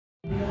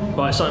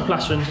Right, starting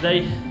plastering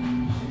today.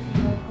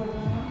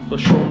 Got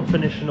Sean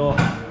finishing off.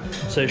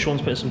 So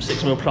Sean's putting some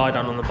 6mm ply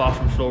down on the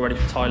bathroom floor ready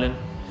for tiling.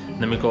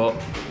 And then we've got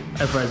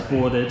everywhere's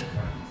boarded.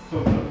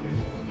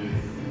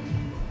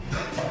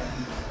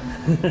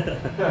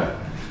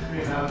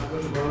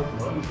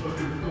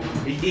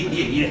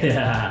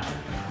 Yeah.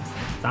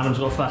 Adam's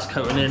got a fast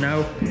coat in here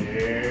now.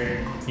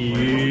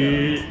 Yeah.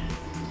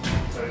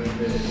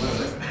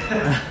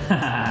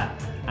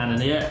 And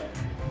in here.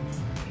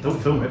 Don't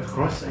film it, for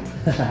Christ's sake.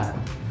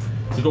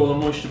 So we've got all the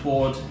moisture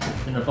board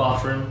in the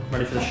bathroom,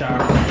 ready for the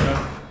shower,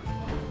 etc.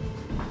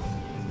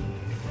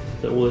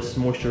 So all this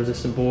moisture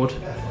resistant board.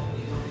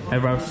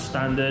 Everywhere else is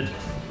standard.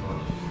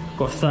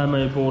 Got a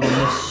thermo board on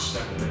this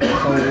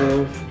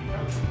hole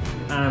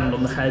and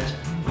on the head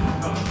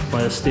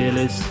where the steel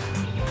is.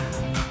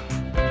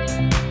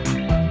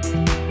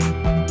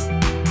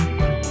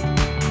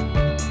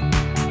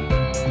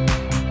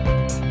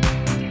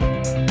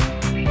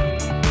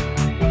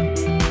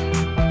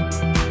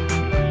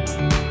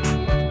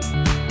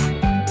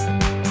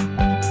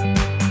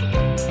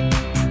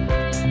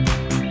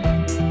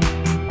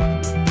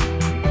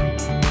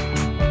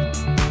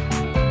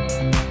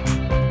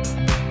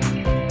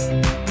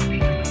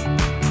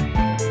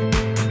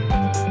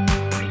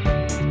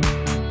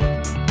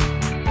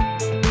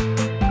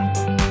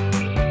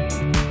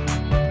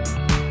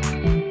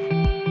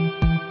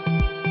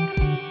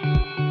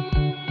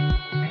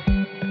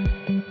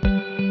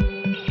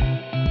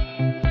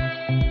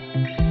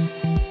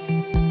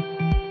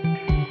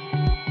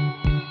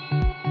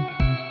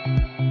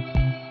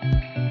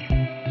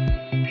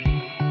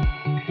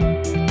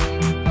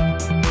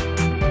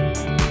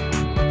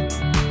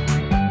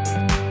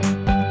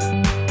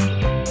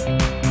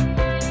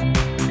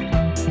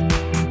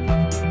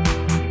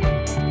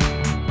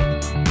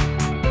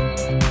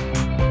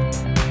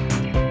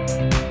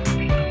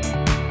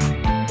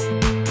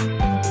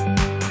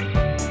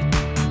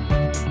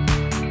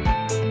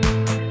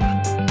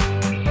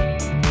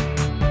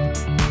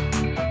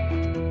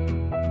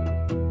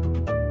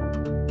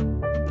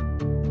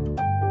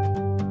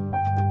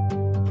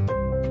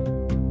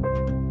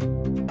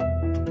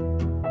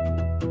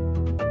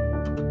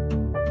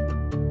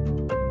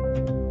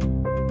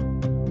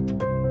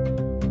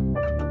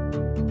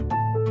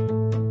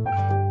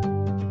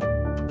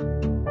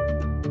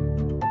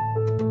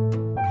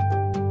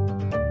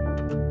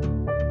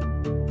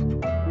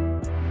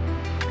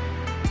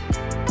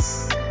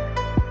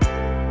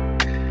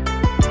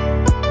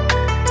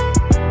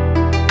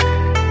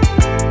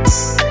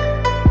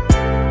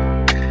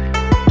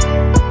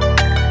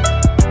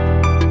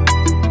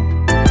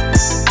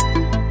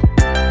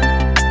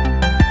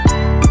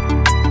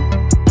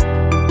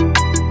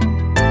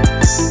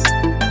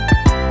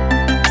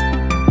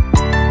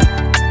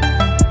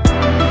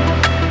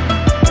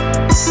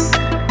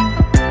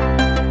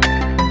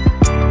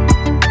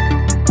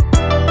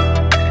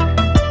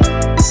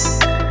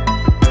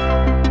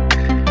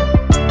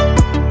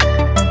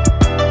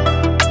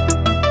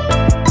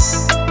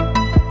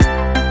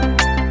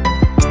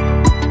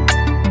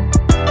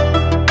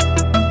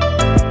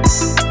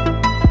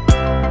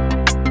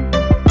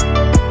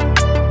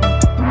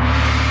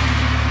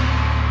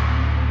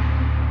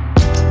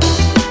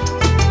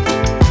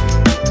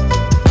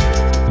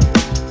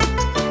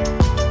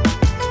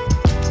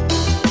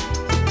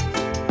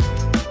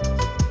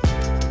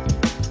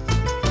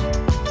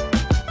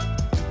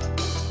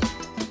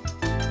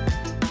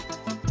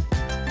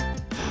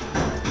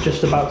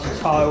 Just about to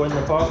tile in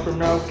the bathroom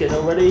now, getting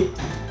it ready.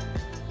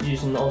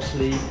 Using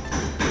obviously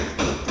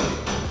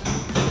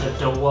the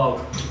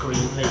DeWalt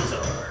green laser.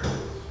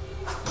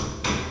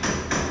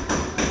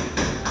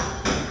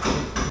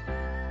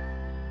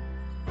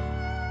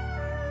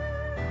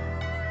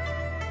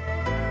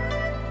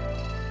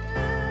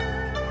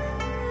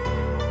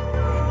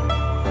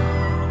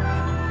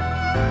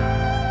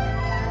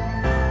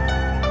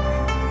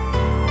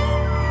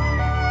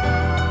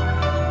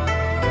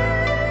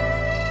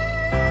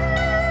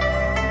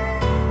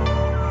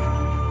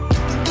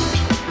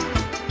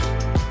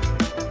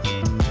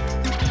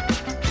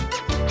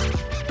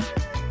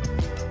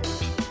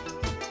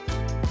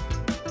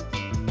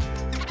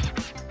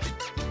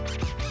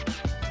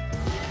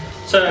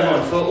 So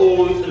everyone, for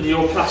all of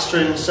your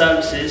plastering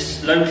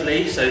services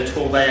locally, so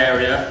Tor Bay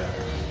area,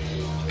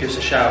 give us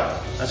a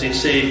shout. As you can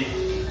see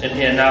in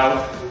here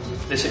now,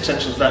 this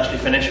extension is virtually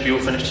finished, it'll be all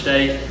finished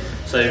today.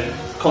 So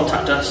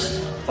contact us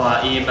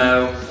via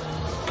email,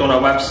 go on our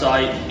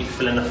website, you can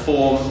fill in a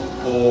form,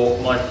 or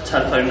my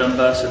telephone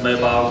number, so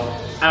mobile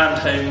and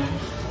home.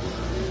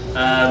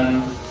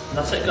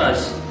 That's it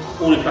guys,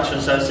 all your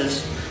plastering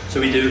services. So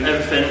we do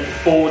everything,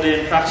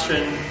 boarding,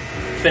 plastering,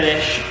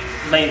 finish.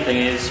 Main thing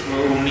is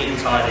we're all neat and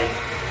tidy.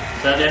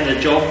 So at the end of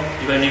the job,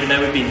 you won't even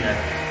know we've been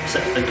there,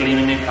 except for the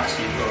gleaming new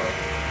plaster you've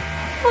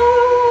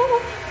got.